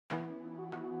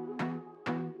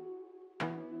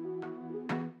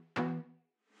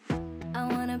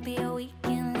be a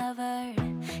weekend lover.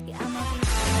 Yeah, I'ma be.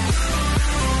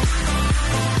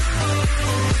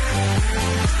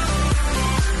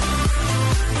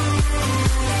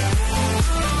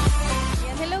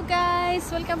 Yan, hello guys!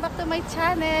 Welcome back to my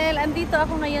channel. Andito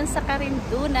ako ngayon sa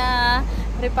Carndonagh,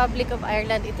 Republic of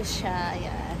Ireland. Ito siya.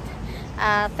 Ayan.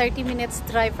 30 minutes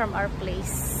drive from our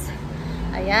place.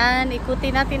 Ayan,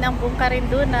 ikutin natin ang buong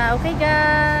Carndonagh. Okay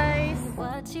guys!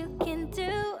 What you can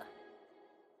do,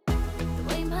 the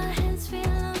way my hands feel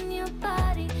on your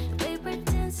body, the way we're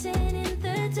dancing in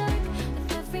the dark,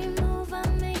 with every move I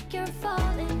make you're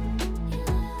falling.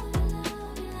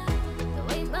 The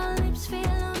way my lips feel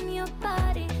on your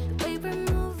body, the way we're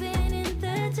moving in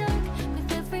the dark, with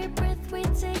every breath we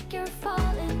take you're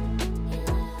falling.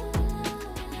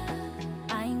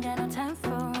 I ain't got no time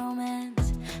for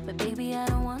romance, but baby I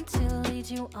don't want to lead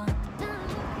you on.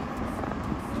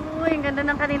 Uy, ang ganda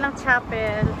ng kanilang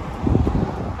chapel.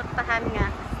 Puntahan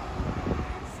nga.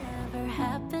 Ever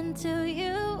happened to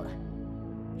you?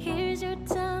 Here's your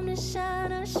time to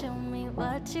shine. Show me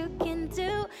what you can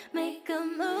do. Make a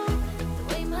move. The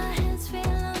way my hands feel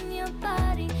on your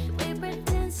body, the way we're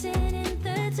dancing in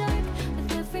the dark,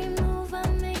 with every move I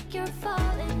make you're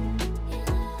falling.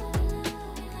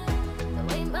 The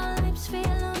way my lips feel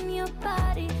on your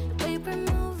body, the way we're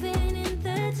moving in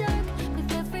the dark, with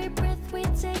every breath we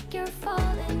take you're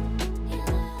falling.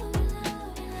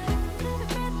 Every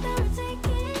breath that we're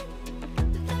taking,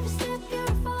 with every step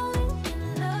you're falling in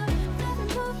love, with every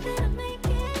move that I'm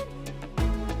making.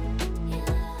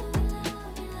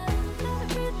 Every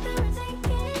breath that we're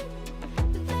taking,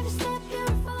 with every step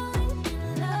you're falling in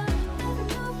love, with every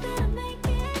move that I'm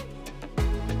making.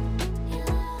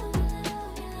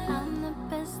 I'm the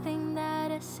best thing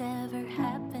that has ever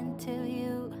happened to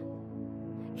you.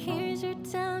 Here's your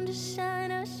time to shine.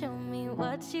 Now show me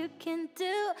what you can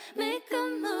do. Make a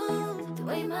move. The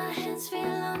way my hands feel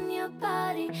on your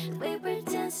body, the way we're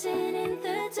dancing in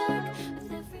the dark,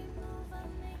 with every move I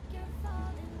make you're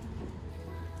falling.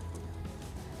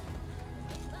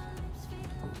 My lips feel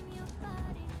on your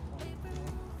body, the way we're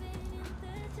moving in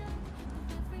the dark,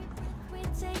 with every breath we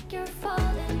take you're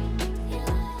falling.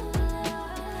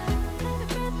 Every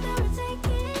breath that we're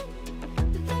taking,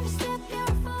 with every step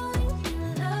you're falling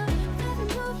in love, with every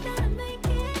move that I'm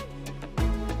making.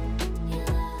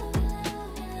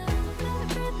 Every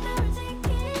breath that we're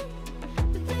taking,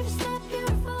 with every step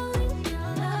you're falling in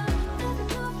love, with every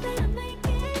move that I'm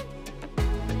making.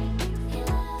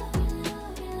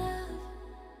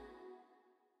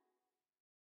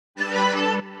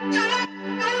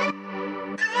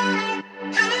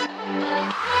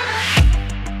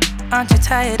 Aren't you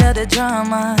tired of the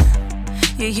drama?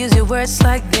 You use your words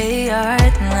like they are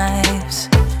knives.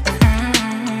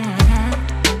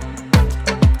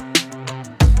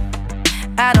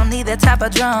 I don't need that type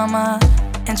of drama,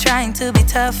 and trying to be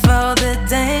tough all the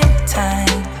damn time.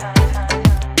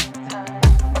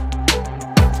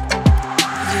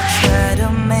 You try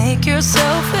to make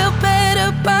yourself feel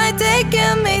better by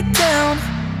taking me down.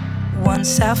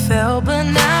 Once I fell, but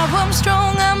now I'm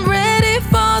strong, I'm ready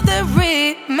for the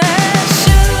rematch.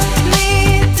 Shoot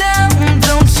me down,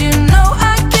 don't you know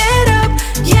I get up?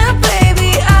 Yeah,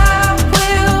 baby, I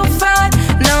will fight.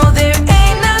 No, there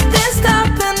ain't nothing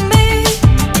stopping me.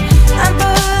 I'm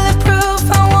bulletproof,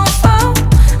 I won't fall.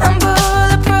 I'm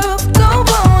bulletproof, go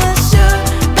on and shoot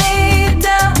me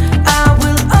down. I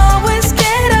will always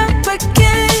get up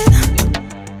again.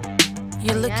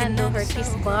 You're looking over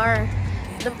this bar.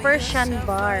 The Persian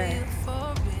bar.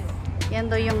 Yan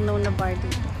daw yung known na bar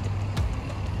dito.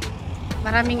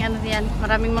 Maraming ano yan,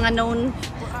 maraming mga known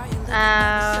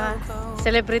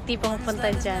celebrity pumupunta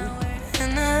dyan.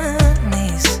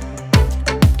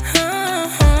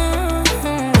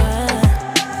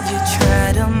 You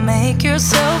try to make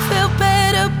yourself feel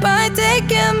better by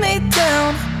taking me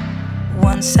down.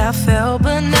 Once I fell,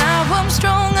 but now I'm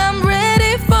strong, I'm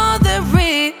ready for the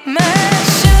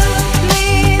rematch. Shoot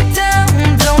me down,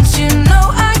 don't you know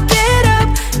I get up?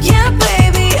 Yeah,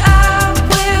 baby, I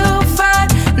will fight.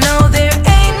 No, there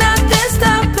ain't nothing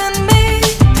stopping me.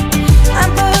 I'm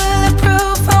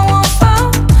bulletproof, I won't fall.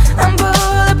 I'm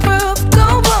bulletproof,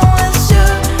 go on and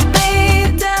shoot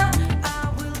me down. I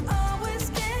will always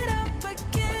get up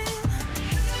again.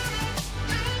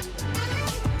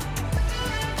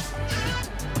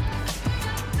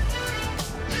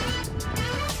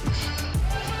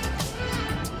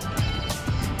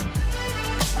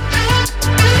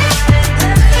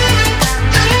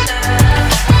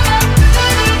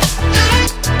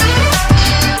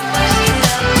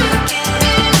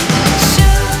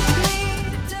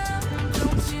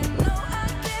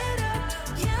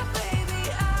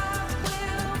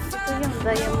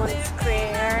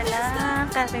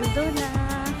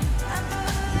 Carndonagh.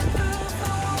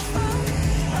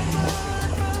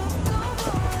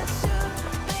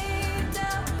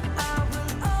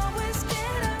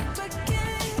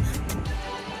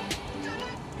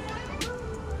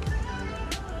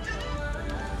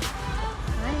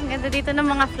 Ay, ang ganda dito ng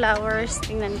mga flowers.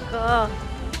 Tingnan ko.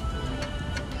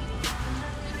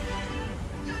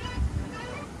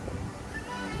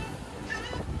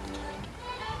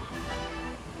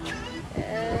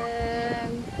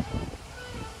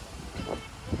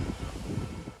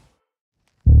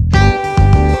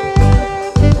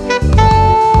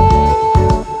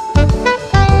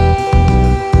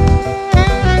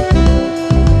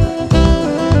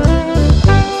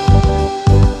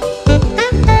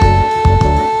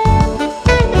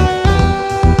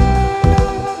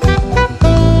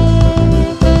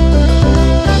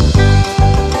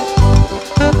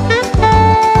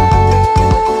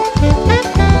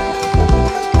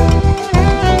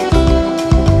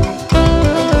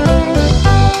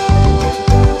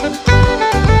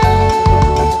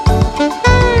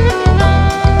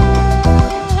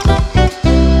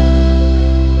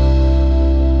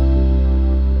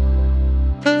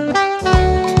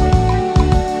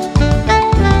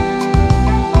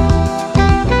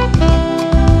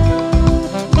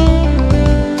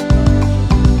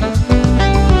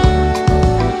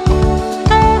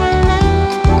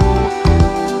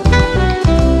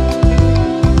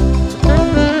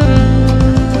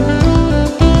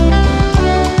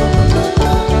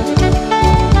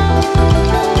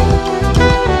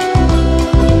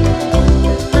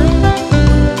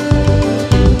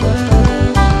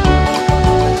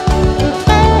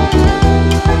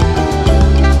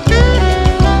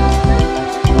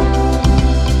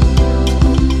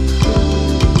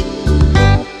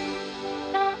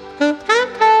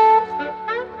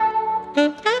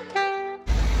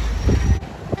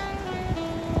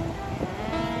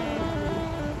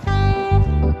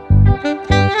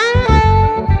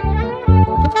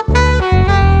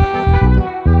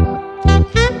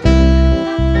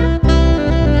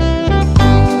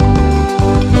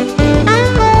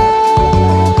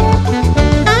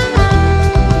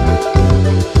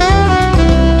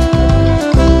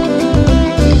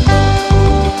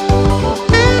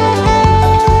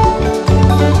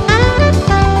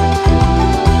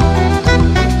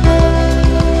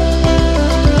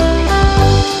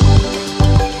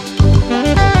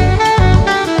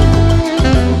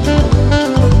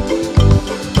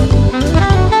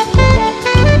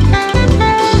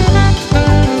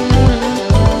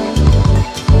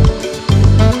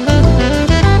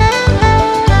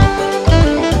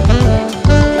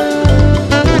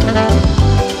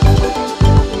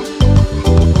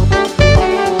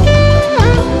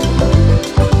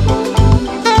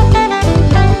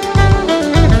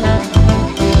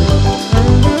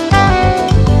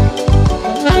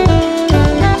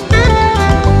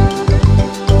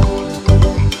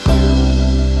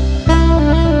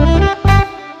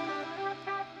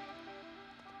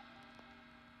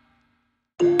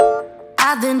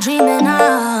 I've been dreaming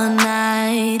all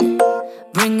night,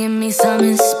 bringing me some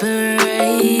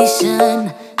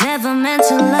inspiration. Never meant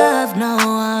to love no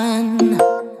one,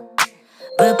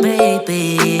 but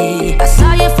baby, I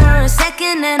saw you for a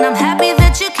second and I'm happy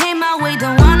that you came my way.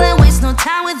 Don't wanna waste no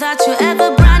time without you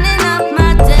ever brightening up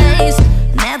my days.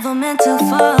 Never meant to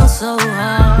fall so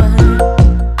hard.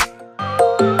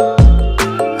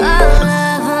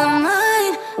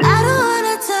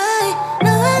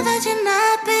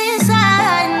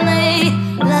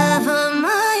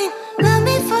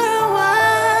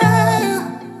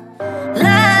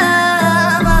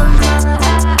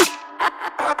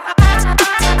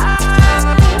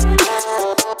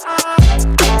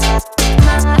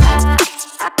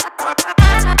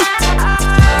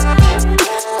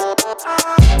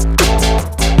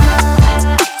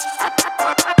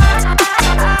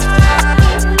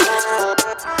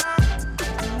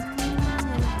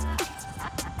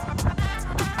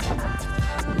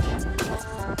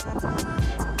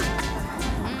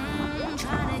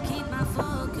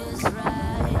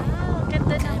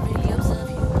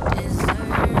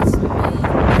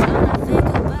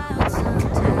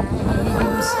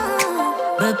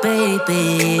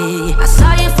 Baby, I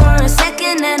saw you for a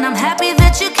second and I'm happy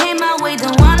that you came my way.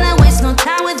 Don't wanna waste no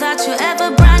time without you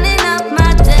ever brightening up my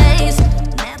days.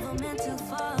 Never meant to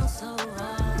fall so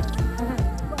hard.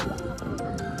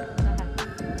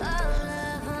 Oh,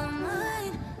 love of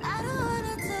mine, I don't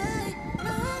wanna take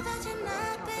no that you're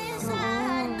not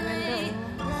beside me.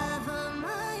 Love of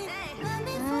mine, let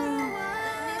me for a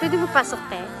while. Pwede mo pasok,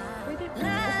 te? Pwede.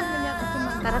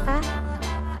 Tara ta.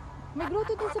 May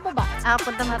grotto dun sa baba.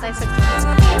 Punta na tayo sa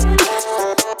grotto.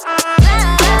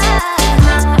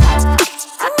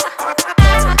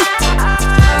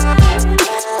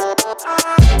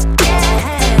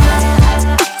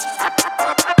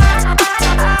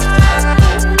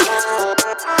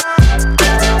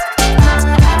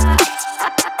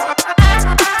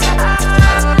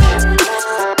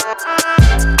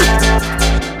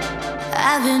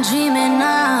 I've been dreaming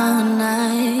all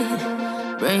night,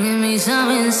 bringing me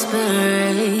some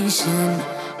inspiration.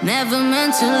 Never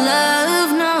meant to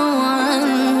love no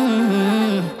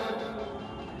one.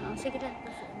 Sige lang.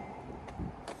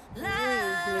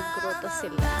 May grotto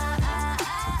sila.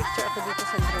 Picture ako dito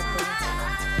sa grotto.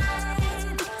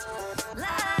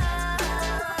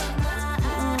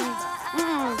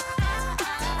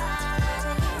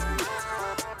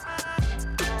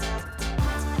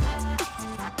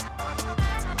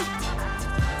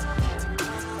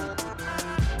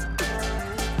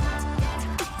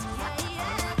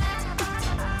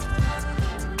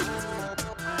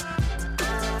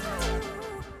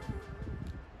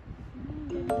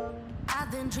 I've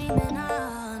been dreaming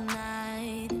all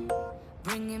night,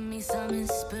 bringing me some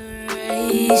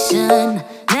inspiration.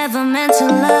 Never meant to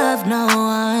love no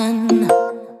one,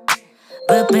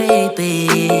 but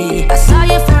baby, I saw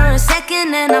you for a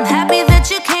second and I'm happy that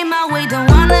you came my way. Don't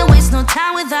wanna waste no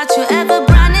time without you ever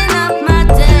brightening up my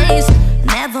days.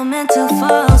 Never meant to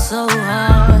fall so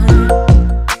hard.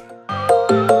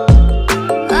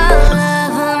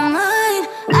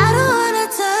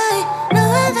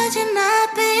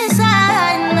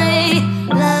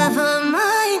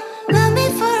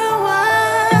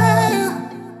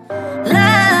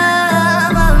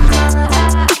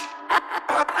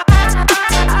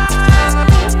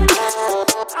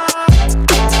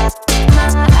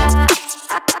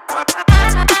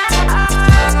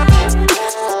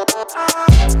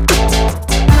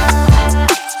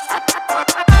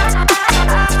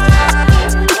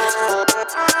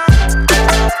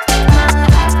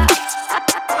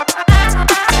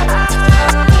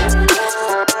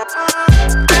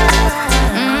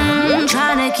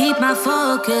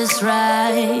 Focus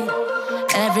right.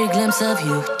 Every glimpse of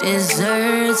you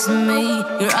deserts me.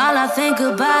 You're all I think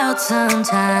about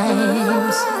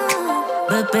sometimes.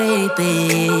 But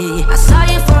baby, I saw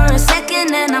you for a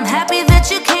second and I'm happy that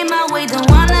you came my way. Don't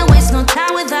wanna waste no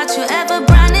time without you ever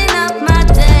brightening up my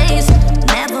days.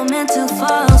 Never meant to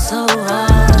fall so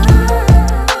hard.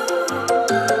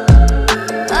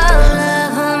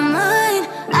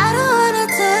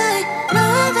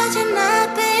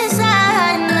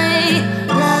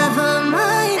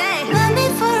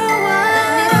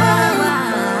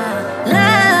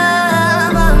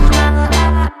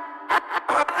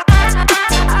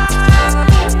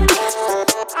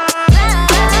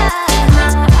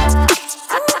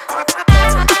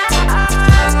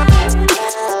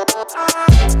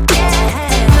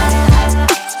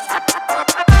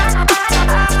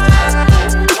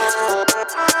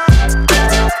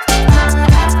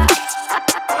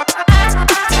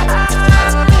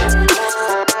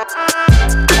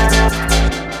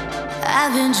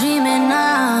 I've been dreaming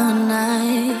all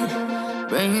night,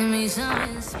 bringing me some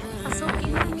inspiration. So,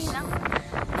 ini lang.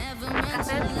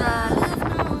 Katedral.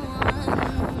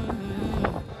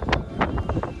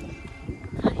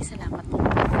 Ay, salamat po.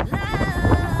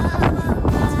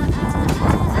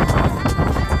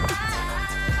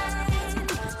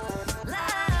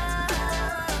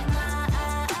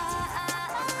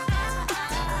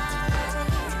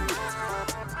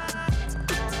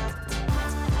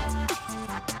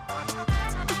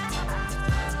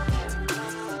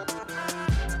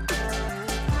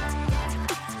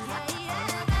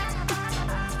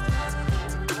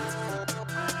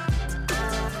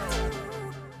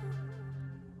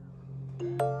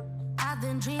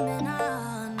 Dreaming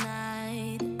all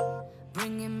night,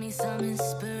 bringing me some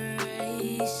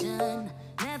inspiration.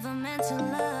 Never meant to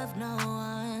love no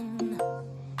one,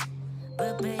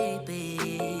 but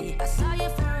baby, I saw you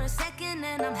for a second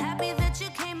and I'm happy that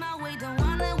you came my way. Don't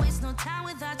wanna waste no time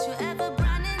without you ever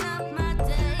brightening up my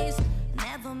days.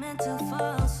 Never meant to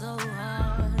fall so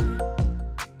hard.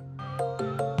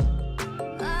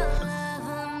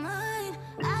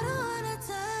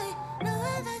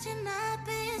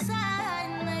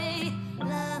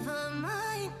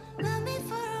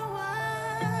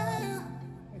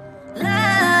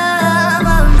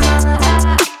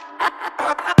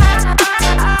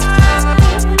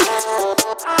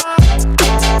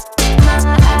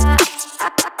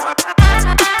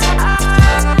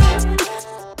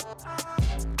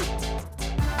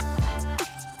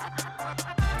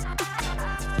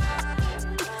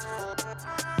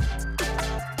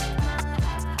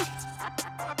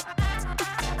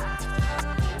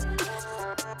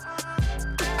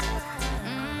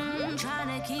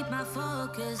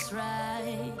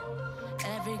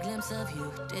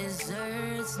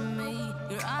 deserts me.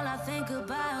 You're all I think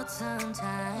about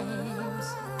sometimes.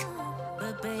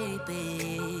 But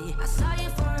baby, I saw you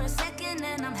for a second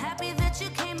and I'm happy that you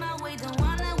came my way. Don't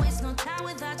wanna waste no time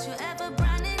without you ever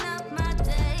brightening up my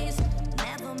days.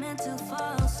 Never meant to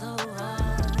fall so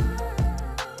hard.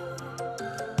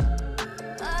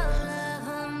 Oh, love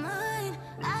of mine,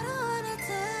 I don't wanna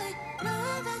take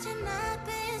knowing that you're not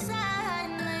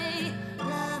beside me.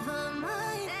 Love of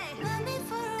mine, love me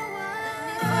for a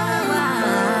while.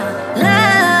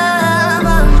 Love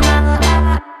of mine.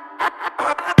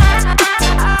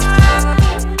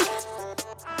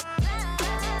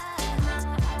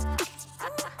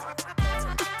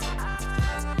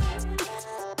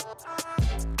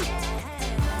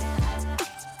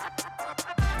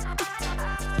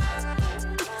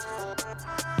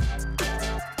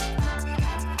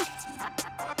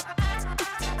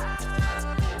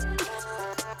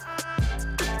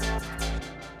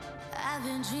 I've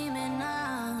been dreaming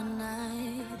all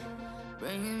night,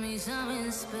 bringing me some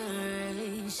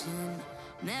inspiration.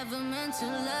 Never meant to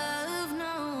love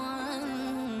no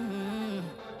one.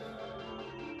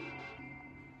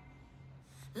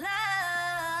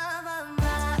 Love of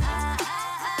mine.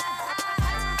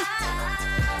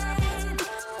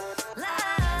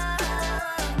 Love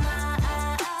of mine.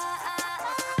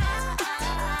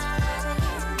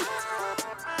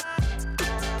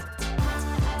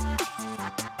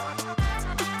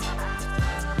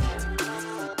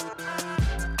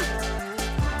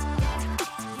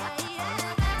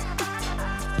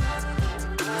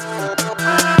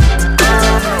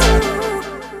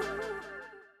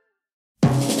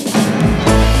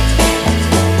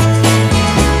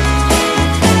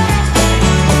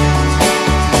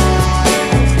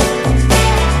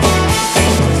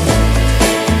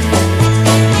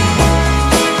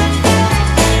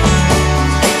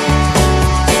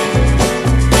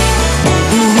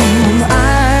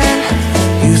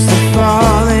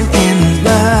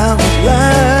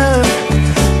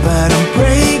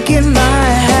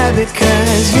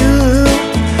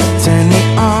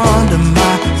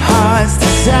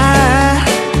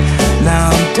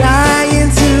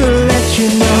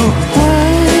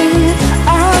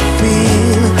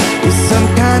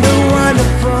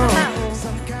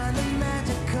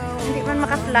 Hindi man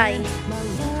makafly.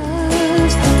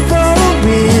 For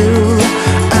real,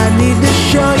 I need to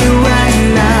show you right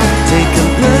now. Take a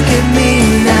look at me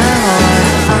now.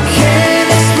 I can't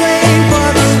explain for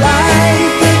the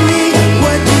life of me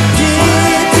what you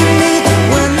did to me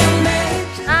when I met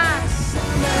you.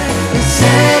 You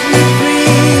set me free,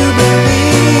 you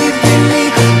believed in me.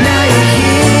 Now you're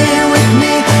here with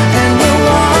me, and we're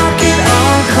walking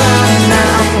on cloud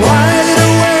now. Wide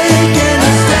awake and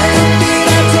the step that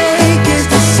I take is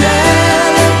to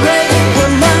celebrate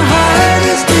what my heart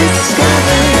is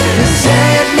discovering. You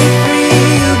set me free,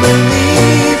 you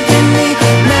believed in me.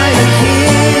 Now you're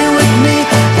here with me,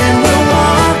 and we're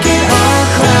walking on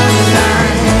cloud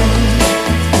nine.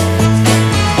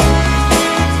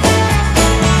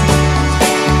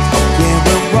 Yeah,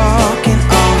 we're walking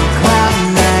on cloud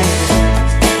nine.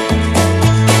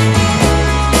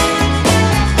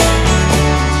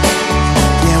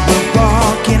 Yeah, we're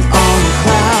walking on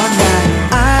cloud nine.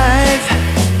 I've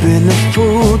been a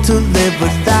fool to live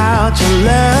without your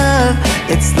love.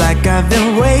 It's like I've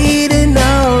been waiting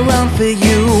around for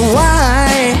you.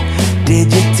 Why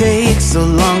did you take so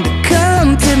long to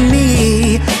come to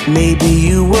me? Maybe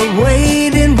you were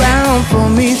waiting round for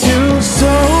me too.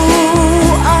 So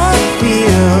I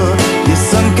feel you're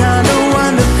some kind of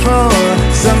wonderful,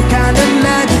 some kind of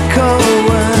magical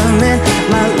woman.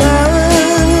 My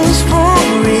love's for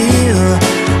real.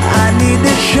 I need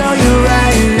to show you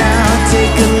right now.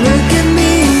 Take a look at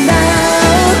me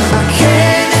now. I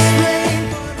can't explain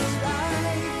for the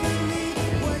life of me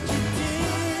what you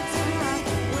did to me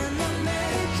when I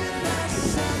met you last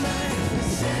summer. You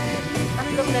said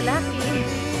Tatlong lalaki.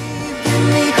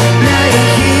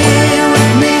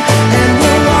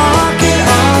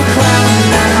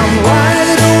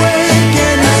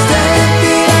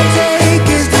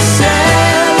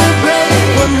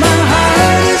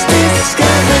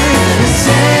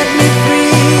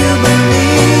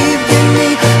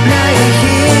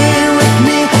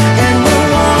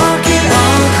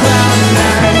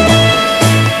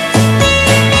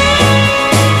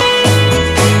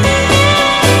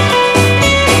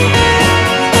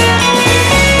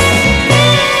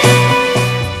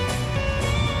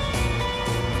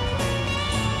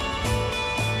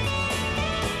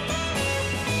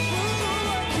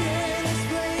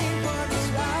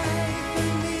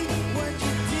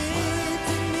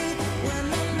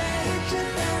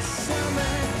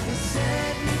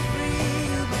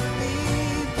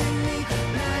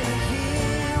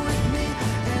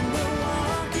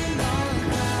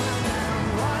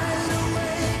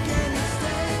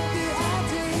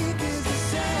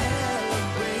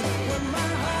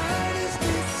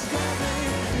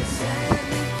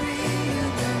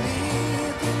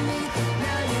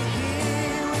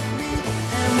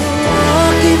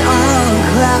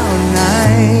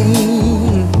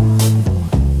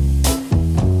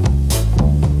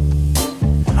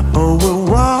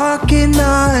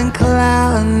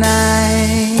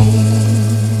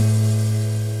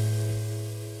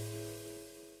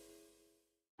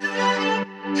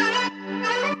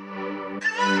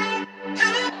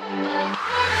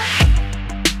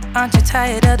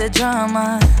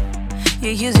 drama.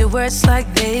 You use your words like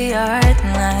they are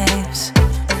knives.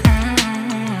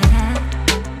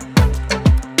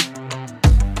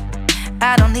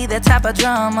 I don't need that type of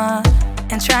drama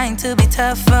and trying to be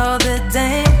tough all the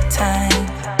damn time.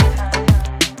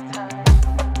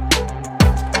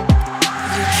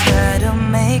 You try to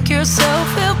make yourself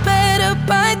feel better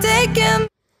by taking.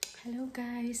 Hello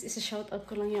guys, isa-shoutout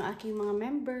ko lang yung aking mga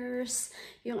members,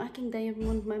 yung aking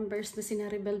Diamond members na sina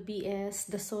Rebel BS,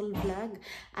 The Soul Vlog,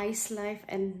 Ice Life,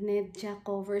 and Nedja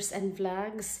Covers and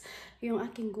Vlogs, yung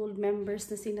aking Gold members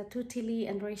na sina Tutili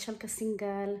and Rachel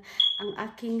Kasingal, ang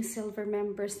aking Silver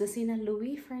members na sina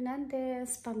Louis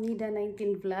Fernandez, Pamnida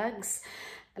 19 Vlogs,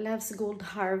 Loves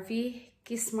Gold Harvey,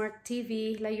 Kissmark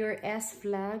TV, Layor S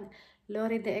Vlog,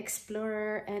 Lori the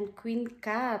Explorer, and Queen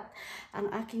Cat.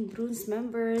 Ang aking bronze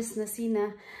members na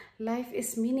sina Life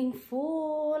is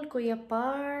Meaningful, Kuya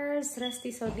Pars,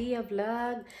 Rusty Saudia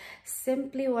Vlog,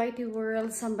 Simply Whitey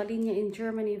World, Sambalinya in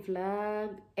Germany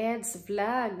Vlog, Ed's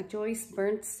Vlog, Joyce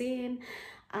Bernstein,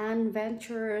 Ann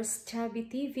Ventures, Chubby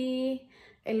TV,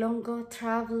 Elongo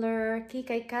Traveler,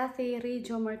 Kikay Cathy,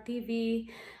 Rijomar TV,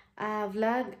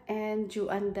 Vlog, and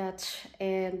Juan Dutch,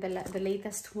 and the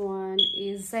latest one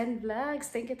is Zen Vlogs.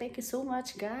 Thank you so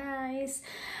much guys.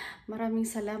 Maraming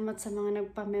salamat sa mga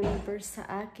nagpa-member sa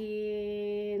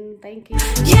akin. Thank you.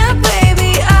 Yeah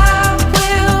baby, I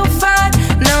will find